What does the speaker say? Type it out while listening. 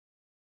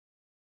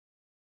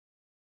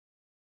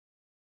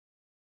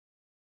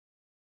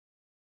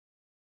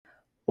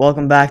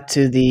Welcome back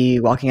to the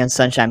Walking on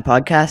Sunshine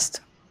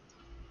podcast.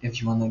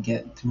 If you want to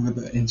get through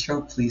the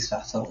intro, please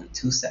fast forward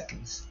 2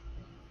 seconds.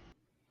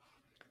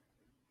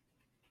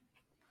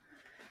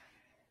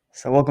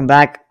 So, welcome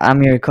back.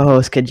 I'm your co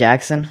host, Kid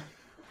Jackson.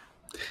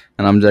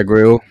 And I'm Jack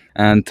Grill.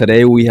 And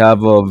today we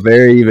have a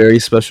very, very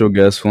special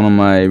guest, one of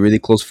my really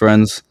close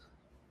friends.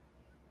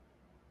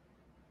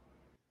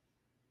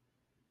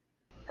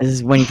 This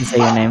is when you can say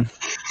your name.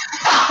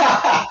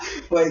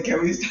 Wait,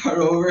 can we start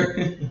over?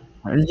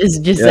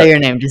 Just Yeah. say your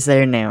name. Just say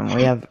your name.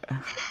 We have.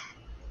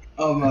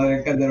 Oh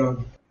my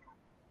Calderon.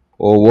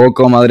 Well,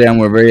 welcome, Adrian.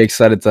 We're very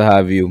excited to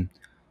have you.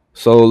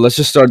 So let's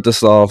just start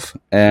this off.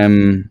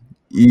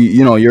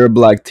 You're a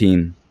black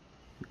teen,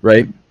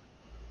 right?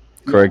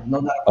 Yeah, Correct,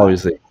 no doubt about it.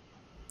 obviously.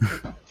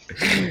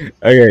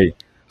 Okay.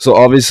 So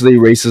obviously,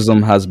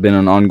 racism has been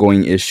an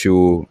ongoing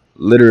issue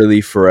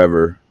literally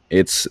forever.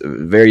 It's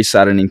very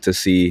saddening to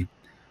see.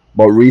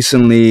 But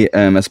recently,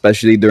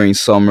 especially during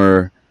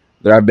summer,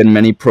 there have been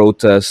many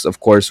protests,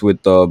 of course,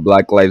 with the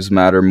Black Lives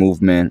Matter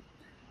movement,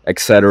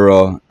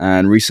 etc.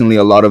 And recently,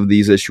 a lot of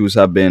these issues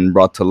have been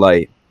brought to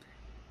light.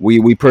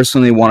 We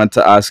personally wanted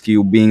to ask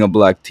you, being a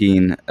black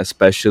teen,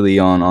 especially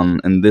on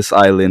in this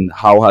island,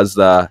 how has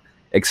that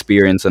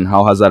experience and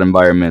how has that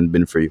environment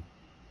been for you?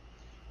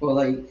 Well,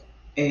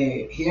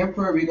 here in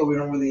Puerto Rico, we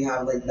don't really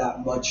have like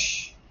that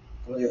much.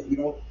 We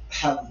don't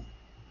have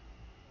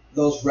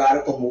those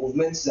radical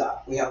movements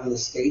that we have in the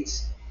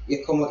states.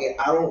 You come again.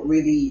 I don't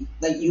really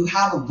like. You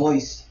have a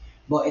voice,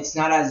 but it's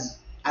not as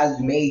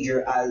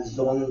major as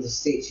the one in the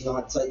states.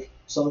 It's like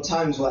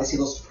sometimes when I see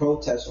those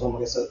protests, oh my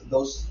God, so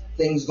those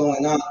things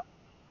going on.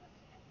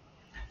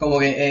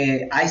 Como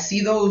que, I see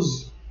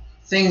those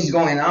things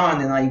going on,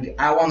 and like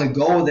I want to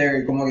go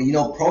there, como que,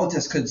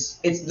 protest because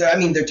I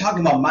mean, they're talking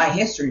about my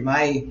history,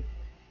 my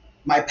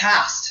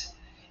past.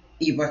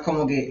 Y pues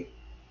como que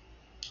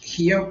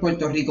here in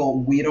Puerto Rico,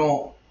 we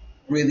don't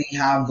really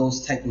have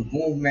those type of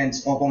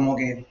movements, or como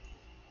que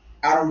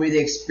I don't really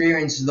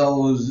experience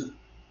those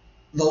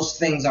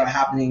things that are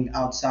happening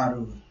outside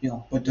of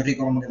Puerto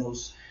Rico, como que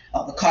those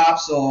the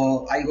cops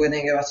or algo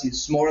de así.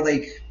 It's more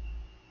like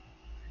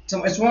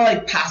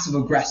passive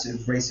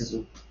aggressive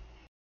racism.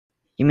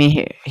 You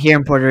mean here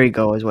in Puerto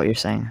Rico, is what you're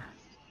saying?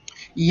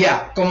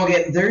 Yeah, como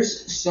que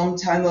there's some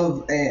type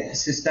of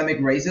systemic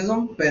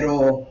racism,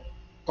 pero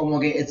como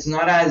que it's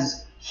not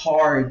as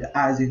hard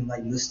as in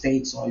like the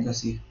states or algo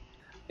así.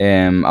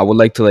 I would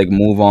like to like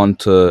move on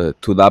to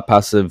that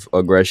passive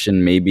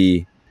aggression,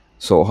 maybe.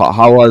 So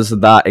how was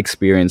that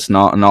experience?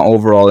 Not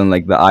overall in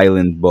like the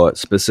island, but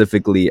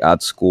specifically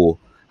at school.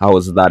 How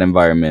has that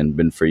environment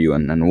been for you,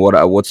 and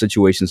what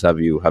situations have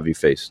you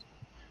faced?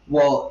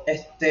 Well,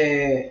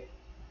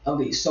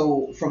 okay,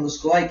 so from the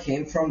school I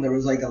came from, there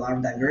was like a lot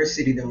of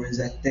diversity. There was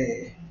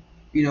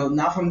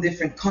not from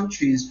different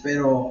countries,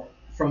 but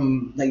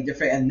from like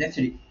different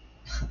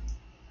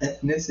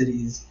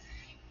ethnicities.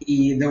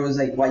 There was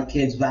like white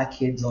kids, black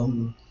kids,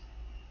 Tainos,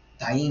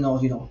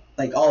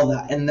 like all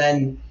that. And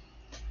then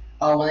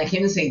when I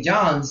came to St.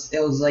 John's, it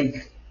was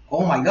like,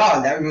 oh my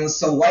God, everyone's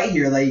so white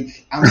here.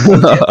 Like I'm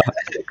so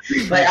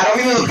different. Like I don't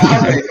even look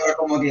Padre, pero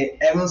como que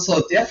everyone's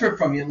so different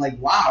from you. I'm like,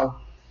 wow.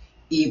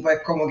 Y pues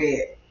como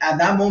que at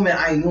that moment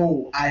I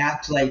knew I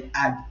had to like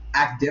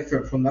act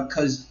different from that,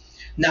 because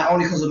not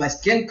only because of my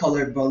skin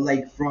color, but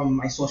like from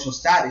my social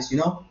status.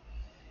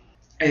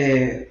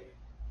 Uh,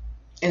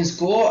 in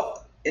school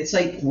it's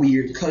like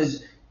weird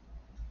because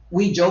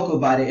we joke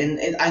about it,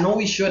 and I know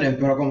we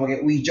shouldn't, but como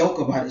que we joke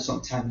about it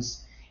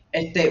sometimes.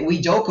 We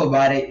joke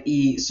about it,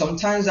 y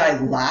sometimes I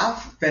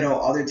laugh, but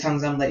other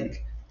times I'm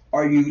like,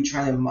 are you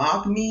trying to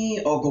mock me,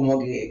 or como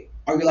que,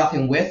 are you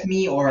laughing with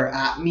me or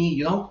at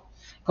me?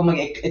 Como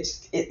que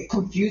it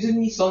confuses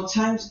me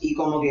sometimes, y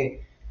como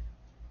que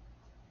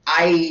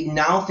I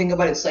now think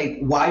about it, it's like,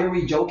 why are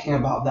we joking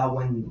about that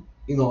when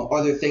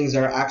other things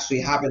are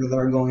actually happening that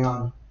are going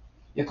on?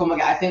 Yeah, como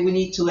que I think we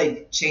need to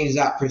like change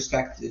that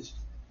perspective.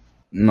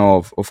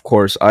 No, of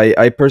course.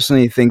 I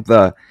personally think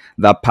that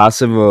that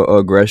passive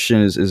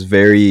aggression is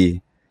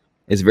very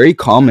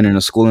common in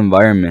a school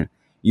environment.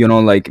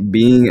 Like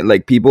being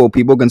like people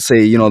can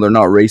say they're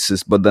not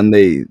racist, but then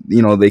they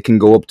can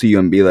go up to you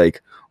and be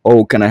like,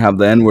 "Oh, can I have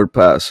the N word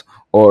pass?"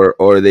 Or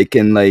they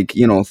can like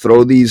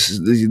throw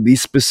these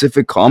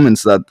specific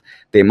comments that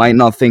they might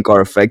not think are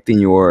affecting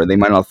you, or they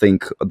might not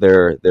think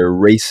they're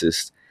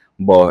racist,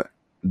 but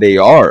they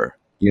are.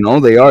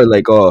 They are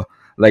like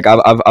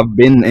I've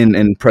been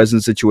in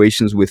present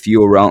situations with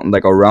you around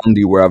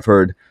you where I've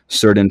heard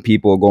certain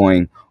people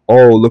going,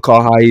 "Oh, look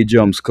how high he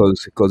jumps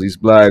because he's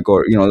black,"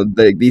 or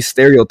these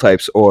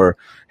stereotypes, or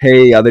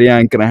 "Hey,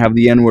 Adrian, can I have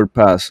the N word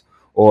pass?"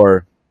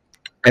 Or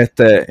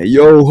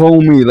 "Yo,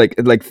 homie,"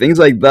 like things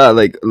like that.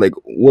 Like,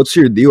 what's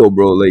your deal,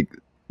 bro? Like,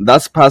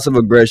 that's passive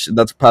aggression.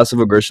 That's passive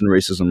aggression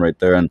racism right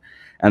there, and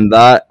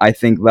that I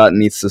think that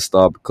needs to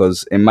stop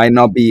because it might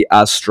not be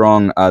as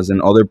strong as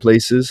in other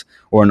places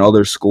or in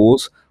other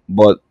schools,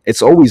 but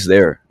it's always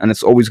there and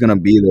it's always gonna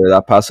be there.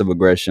 That passive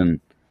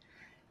aggression.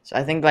 So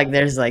I think like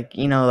there's like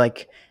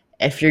like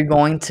if you're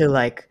going to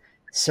like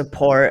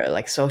support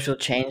like social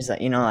change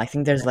that I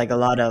think there's like a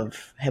lot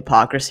of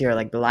hypocrisy, or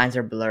like the lines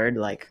are blurred,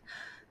 like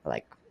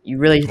you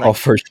really Oh, like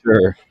for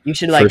sure, you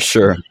should for like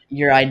sure.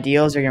 your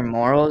ideals or your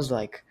morals,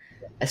 like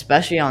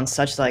especially on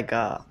such like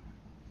a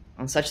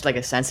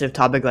sensitive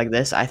topic like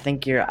this. I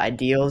think your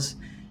ideals,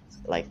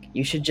 like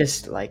you should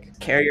just like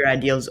carry your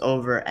ideals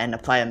over and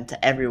apply them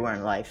to everywhere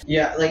in life.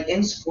 Yeah, like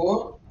in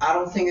school, I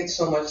don't think it's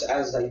so much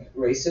as like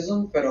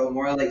racism, but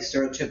more like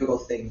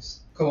stereotypical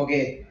things. Como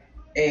que,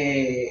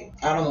 I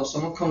don't know,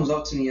 someone comes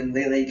up to me and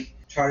they like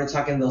try to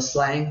talk in the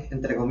slang,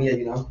 entre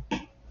comillas,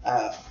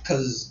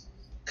 because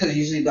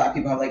usually black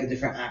people have like a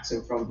different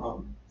accent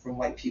from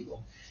white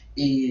people.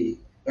 Y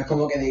es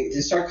como que they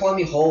start calling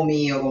me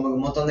homie o como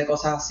un montón de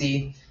cosas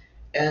así.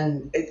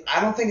 And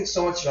I don't think it's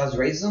so much as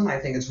racism. I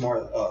think it's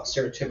more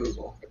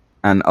stereotypical.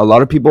 And a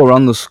lot of people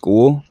around the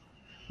school,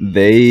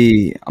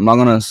 they, I'm not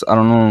gonna, I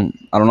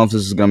don't know if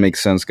this is gonna make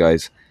sense,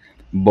 guys,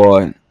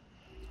 but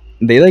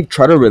they like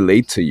try to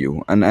relate to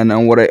you, and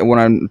what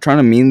I'm trying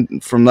to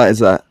mean from that is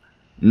that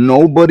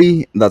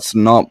nobody that's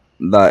not,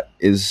 that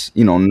is,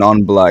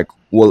 non-black,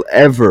 will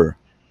ever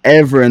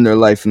in their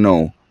life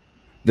know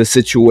the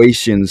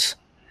situations,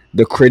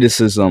 the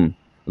criticism,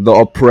 the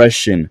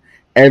oppression,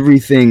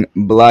 everything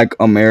black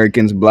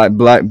Americans,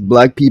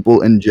 black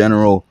people in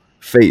general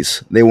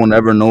face. They will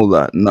never know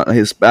that. Not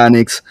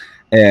Hispanics,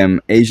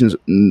 Asians,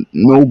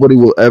 nobody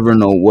will ever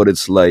know what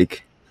it's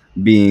like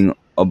being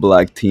a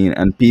black teen,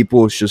 and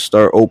people should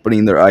start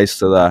opening their eyes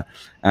to that,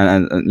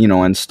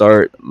 and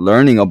start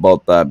learning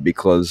about that,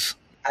 because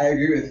I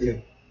agree with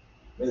you.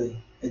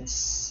 Really,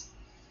 it's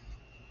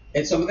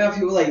something that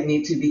people like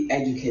need to be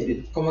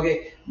educated. Como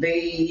que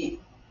they,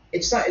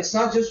 it's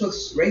not just with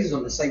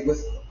racism. It's like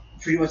with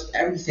pretty much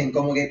everything.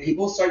 Como que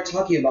people start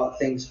talking about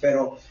things,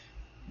 pero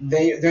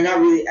they're not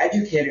really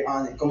educated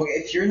on it. Como que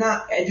if you're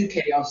not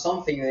educated on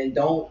something, then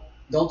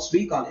don't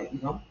speak on it.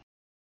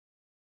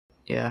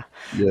 Yeah,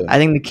 yeah. I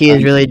think the key is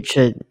And really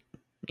to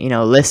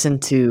listen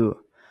to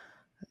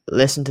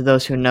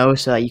those who know,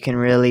 so that you can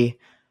really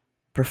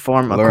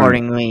perform learn.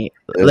 accordingly.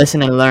 Yeah.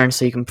 Listen and learn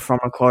so you can perform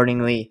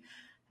accordingly,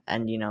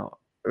 and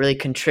really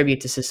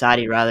contribute to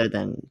society rather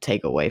than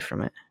take away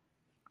from it.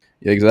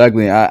 Yeah,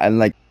 exactly. I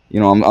like,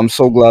 I'm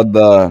so glad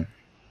that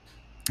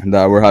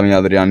we're having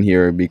Adrian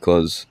here,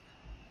 because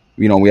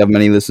we have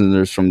many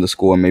listeners from the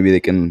school, and maybe they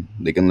can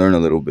learn a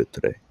little bit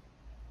today.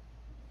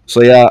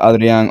 So yeah,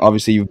 Adrian,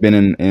 obviously you've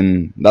been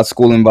in that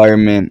school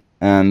environment,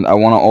 and I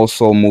want to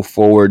also move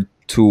forward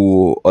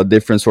to a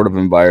different sort of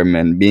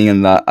environment, being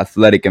in that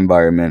athletic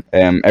environment.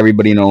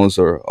 Everybody knows,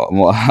 or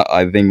well,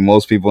 I think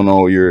most people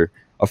know, you're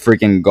a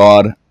freaking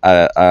god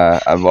at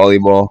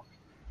volleyball.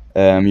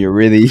 You're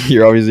really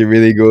you're obviously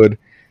really good,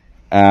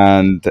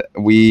 and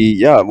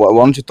why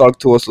don't you talk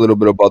to us a little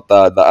bit about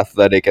the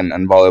athletic and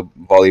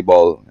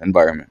volleyball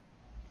environment,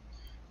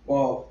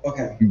 Well,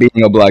 okay.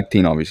 being a black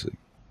teen, obviously.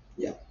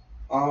 Yeah.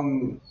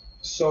 Um.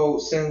 So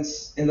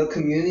since in the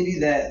community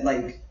that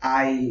like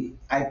I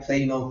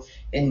play,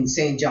 in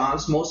St.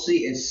 John's,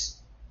 mostly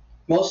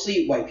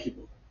white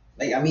people.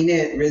 Like I mean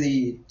it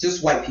really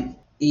just white people.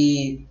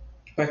 Y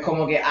pues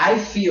como que I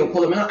feel,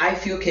 por lo menos I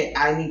feel que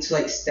I need to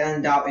like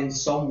stand out in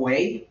some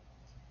way,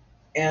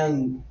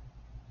 and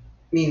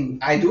I mean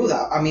I do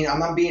that. I mean I'm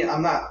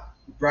not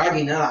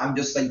bragging now. I'm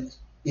just like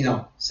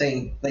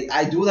saying like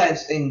I do that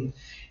in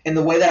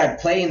the way that I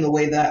play, in the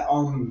way that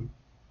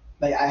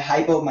like I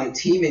hype up my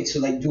teammates to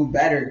like do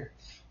better.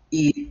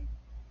 Y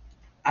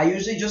I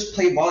usually just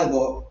play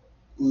volleyball,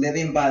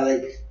 living by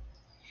like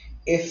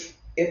if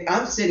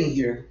I'm sitting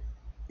here,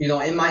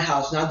 in my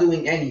house not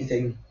doing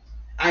anything,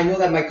 I know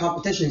that my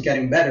competition is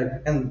getting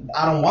better, and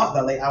I don't want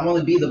that. Like I want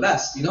to be the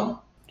best. So,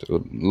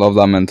 love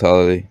that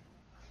mentality.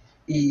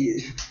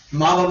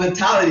 Mama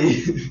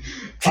mentality.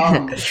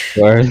 um,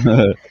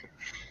 Right.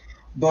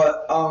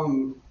 but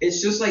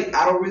it's just like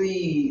I don't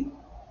really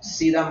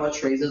see that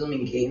much racism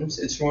in games.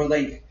 It's more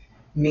like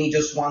me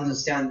just wanting to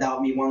stand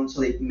out, me wanting to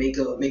like make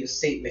a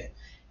statement.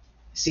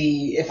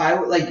 See, if I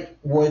like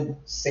would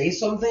say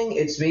something,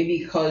 it's maybe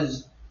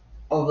because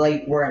of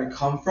like where I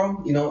come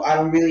from. I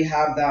don't really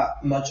have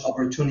that much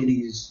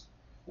opportunities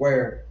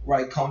where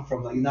I come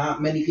from. Like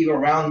not many people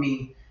around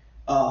me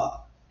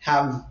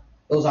have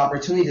those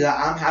opportunities that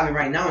I'm having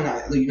right now, and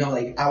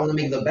like I want to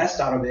make the best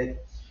out of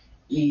it.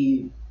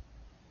 Y-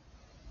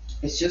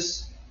 It's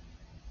just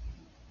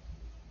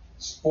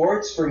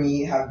sports for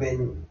me have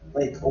been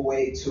like a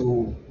way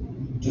to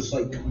just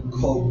like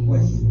cope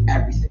with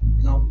everything.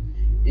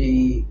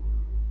 Y-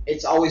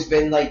 it's always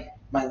been like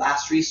my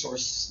last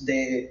resource.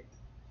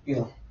 You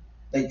know,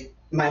 like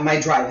my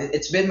drive.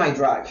 It's been my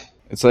drive.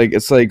 It's like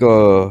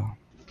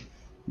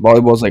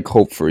volleyball's like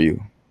hope for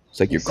you. It's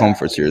like your Exactly,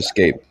 comforts, your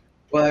exactly. escape.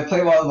 When I play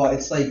volleyball,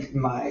 it's like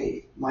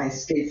my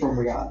escape from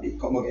reality.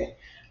 Como que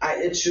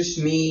it's just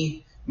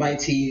me, my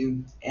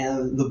team,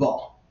 and the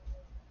ball.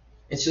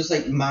 It's just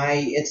like when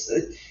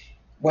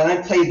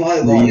I play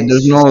volleyball, it's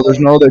just There's like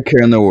no other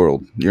care in the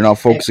world. You're not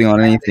focusing on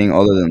exactly, anything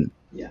other than.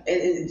 yeah,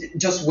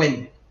 just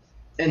win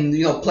and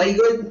play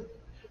good.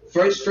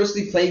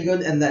 Firstly play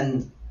good and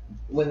then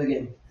win the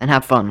game. And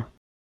have fun.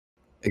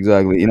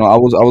 exactly. I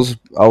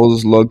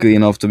was lucky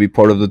enough to be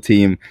part of the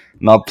team,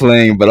 not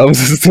playing, but I was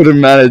a student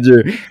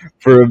manager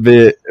for a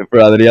bit for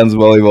Adrian's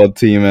volleyball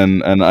team,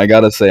 and I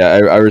gotta say,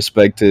 I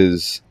respect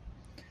his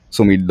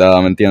su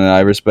humildad, ¿me entiendes?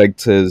 I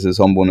respect his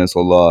humbleness a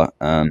lot,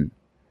 and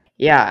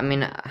Yeah, I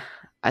mean,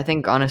 I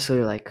think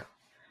honestly, like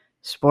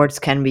sports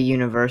can be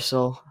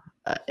universal.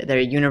 They're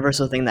a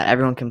universal thing that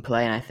everyone can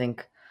play, and I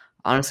think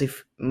honestly,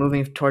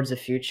 moving towards the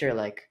future,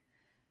 like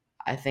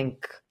I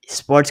think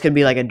sports could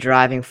be like a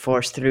driving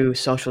force through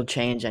social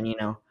change, and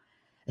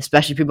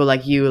especially people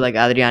like you, like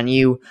Adrian,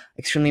 you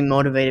extremely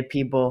motivated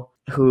people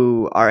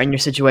who are in your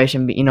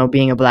situation.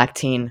 Being a black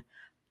teen,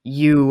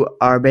 you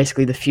are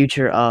basically the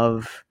future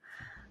of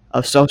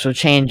social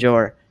change,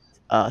 or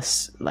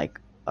like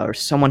or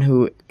someone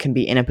who can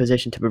be in a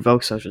position to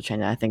provoke social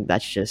change. I think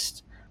that's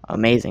just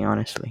amazing,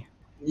 honestly.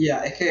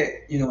 Yeah,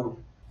 okay,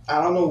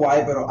 I don't know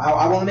why, but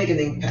I want to make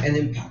an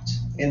impact,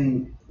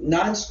 and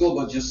not in school,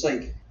 but just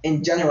like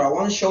in general. I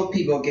want to show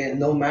people again,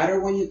 no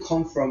matter where you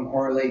come from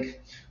or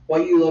like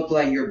what you look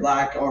like, you're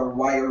black or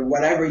white or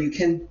whatever, you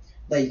can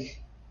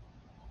like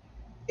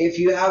if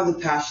you have the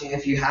passion,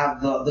 if you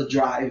have the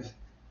drive,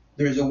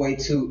 there's a way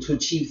to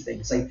achieve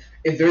things. Like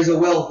if there's a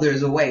will,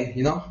 there's a way.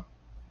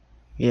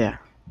 Yeah.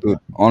 dude,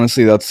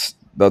 honestly, that's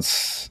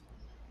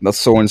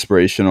so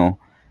inspirational,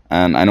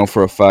 and I know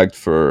for a fact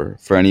for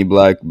any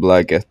black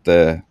at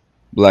the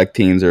black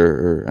teens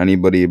or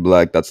anybody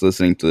black that's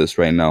listening to this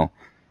right now,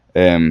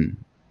 um,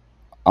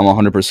 I'm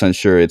 100%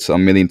 sure it's a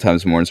million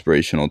times more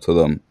inspirational to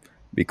them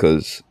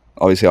because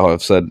obviously, how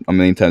I've said a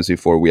million times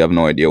before, we have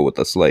no idea what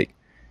that's like.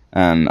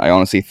 And I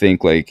honestly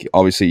think, like,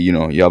 obviously,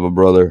 you have a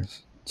brother.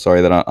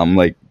 Sorry that I'm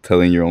like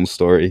telling your own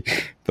story,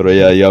 but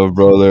yeah, you have a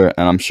brother,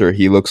 and I'm sure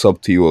he looks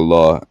up to you a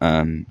lot.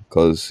 And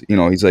because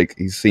he's like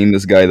he's seen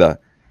this guy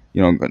that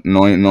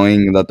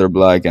knowing that they're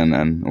black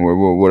and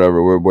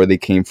whatever where they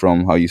came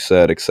from, how you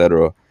said,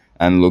 etc.,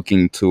 and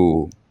looking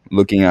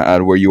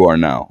at where you are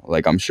now.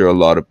 Like I'm sure a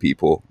lot of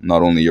people,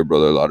 not only your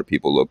brother, a lot of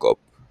people look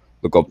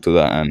up to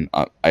that. And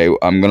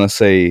I'm gonna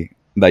say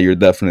that you're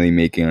definitely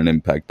making an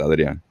impact,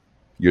 Adrian.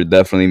 You're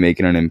definitely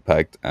making an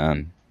impact,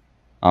 and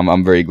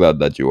I'm very glad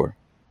that you are.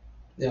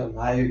 Yeah,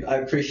 I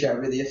appreciate it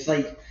really. It's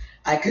like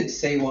I could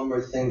say one more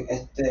thing.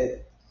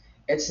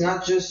 It's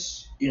not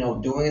just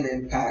doing an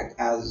impact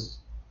as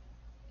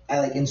I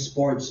like in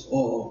sports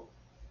or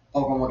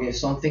como que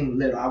something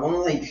little. I want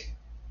to like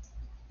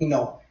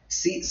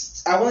see.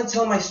 I want to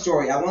tell my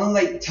story. I want to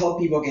like tell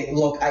people, okay,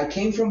 look, I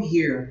came from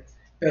here,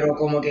 pero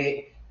como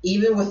que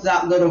even with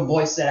that little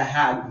voice that I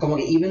had, como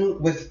que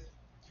even with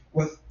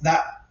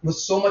that with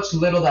so much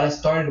little that I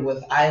started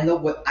with, I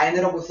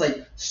ended up with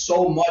like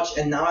so much,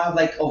 and now I have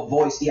like a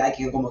voice. Yeah, I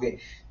can como que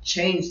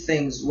change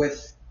things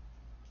with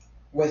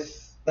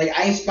like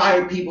I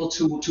inspire people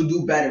to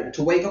do better,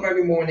 to wake up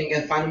every morning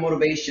and find a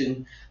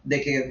motivation.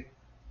 They can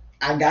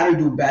I gotta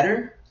do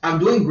better. I'm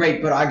doing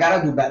great, but I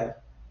gotta do better.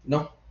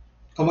 No,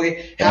 como que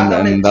have And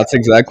that and mentality. that's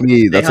exactly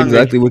Stay that's hungry.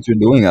 exactly what you're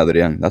doing,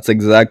 Adrian. That's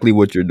exactly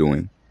what you're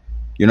doing.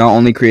 You're not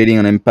only creating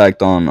an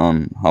impact on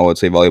how I'd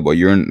say volleyball.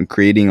 You're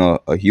creating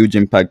a huge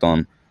impact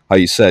on how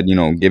you said,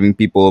 giving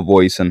people a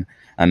voice and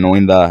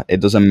knowing that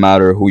it doesn't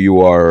matter who you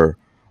are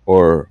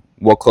or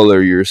what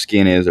color your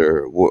skin is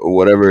or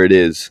whatever it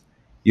is.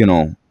 You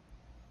know,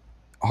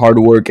 hard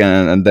work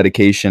and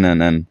dedication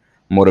and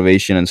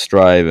motivation and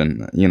strive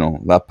and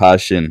that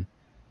passion,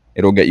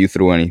 it'll get you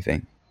through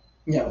anything.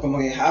 Yeah, como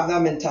que have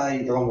that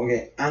mentality. Como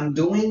que I'm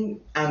doing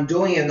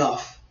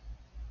enough.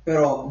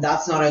 Pero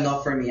that's not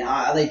enough for me.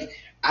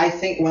 I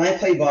think when I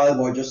play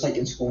volleyball, just like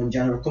in school in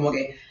general, como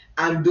que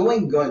I'm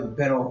doing good,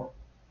 pero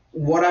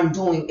what I'm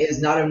doing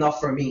is not enough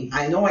for me.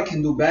 I know I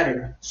can do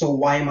better, so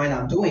why am I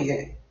not doing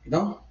it? You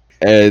know?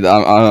 And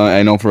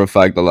I know for a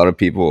fact a lot of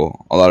people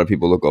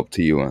look up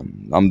to you,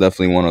 and I'm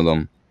definitely one of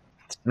them.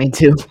 Me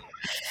too.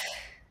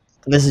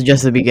 This is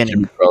just the You should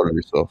beginning. be proud of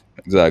yourself.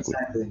 Exactly.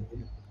 Exactly.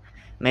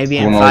 Maybe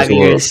Who in knows five what?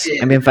 years,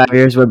 Appreciate maybe in it. 5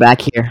 years, we're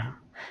back here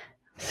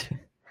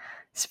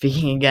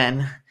speaking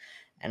again,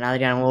 and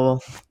Adrian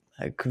will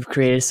have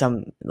created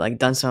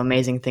done some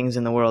amazing things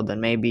in the world,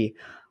 and maybe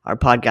our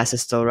podcast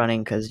is still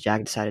running because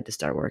Jack decided to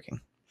start working.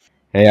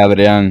 Hey,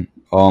 Adrian.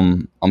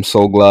 I'm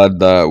so glad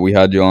that we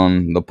had you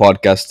on the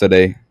podcast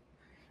today.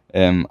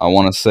 I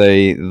want to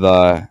say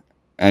that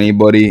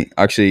anybody,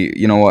 actually,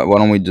 you know what? Why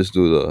don't we just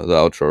do the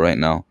outro right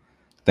now?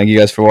 Thank you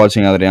guys for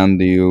watching, Adrian.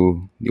 Do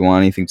you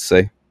want anything to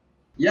say?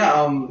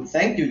 Yeah.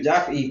 Thank you,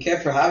 Jack,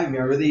 Kev, for having me.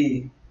 I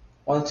really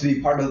wanted to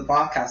be part of the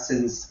podcast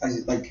since I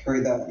like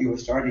heard that you were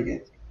starting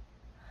it.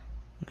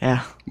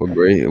 Yeah. We're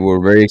great. We're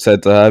very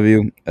excited to have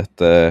you.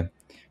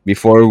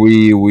 Before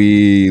we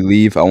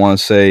leave, I want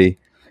to say,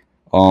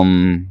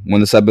 when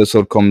this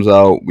episode comes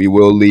out, we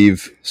will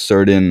leave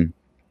certain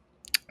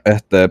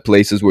at the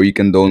places where you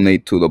can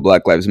donate to the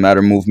Black Lives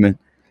Matter movement.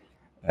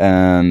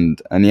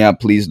 And yeah,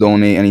 please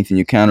donate anything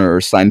you can,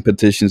 or sign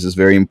petitions. Is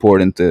very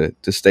important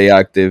to stay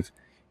active.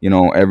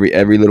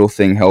 Every little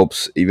thing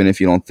helps, even if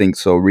you don't think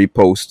so.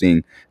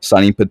 Reposting,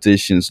 signing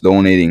petitions,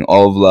 donating,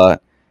 all of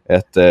that.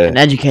 at And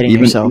educating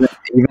even yourself.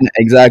 even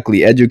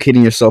exactly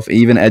educating yourself,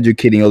 even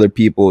educating other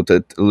people,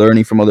 to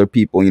learning from other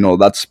people.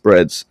 That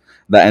spreads.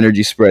 That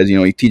energy spreads.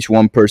 You teach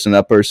one person,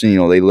 that person,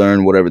 they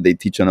learn whatever they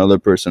teach another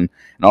person,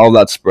 and all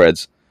that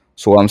spreads.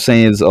 So what I'm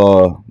saying is,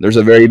 there's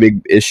a very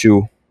big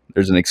issue.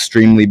 There's an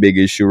extremely big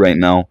issue right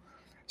now,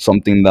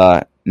 something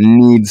that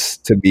needs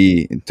to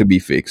be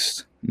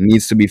fixed.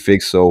 Needs to be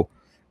fixed. So,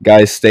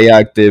 guys, stay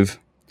active,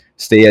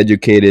 stay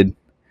educated,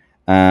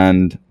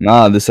 and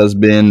this has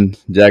been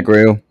Jack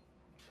Rail.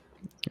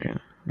 Yeah.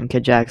 And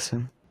Kid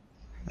Jackson.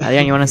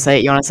 Adrian, you wanna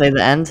say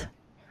the end?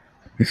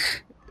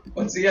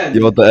 Once You know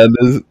again, what the end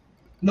is?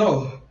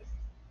 no.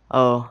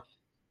 Oh,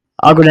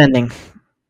 awkward ending.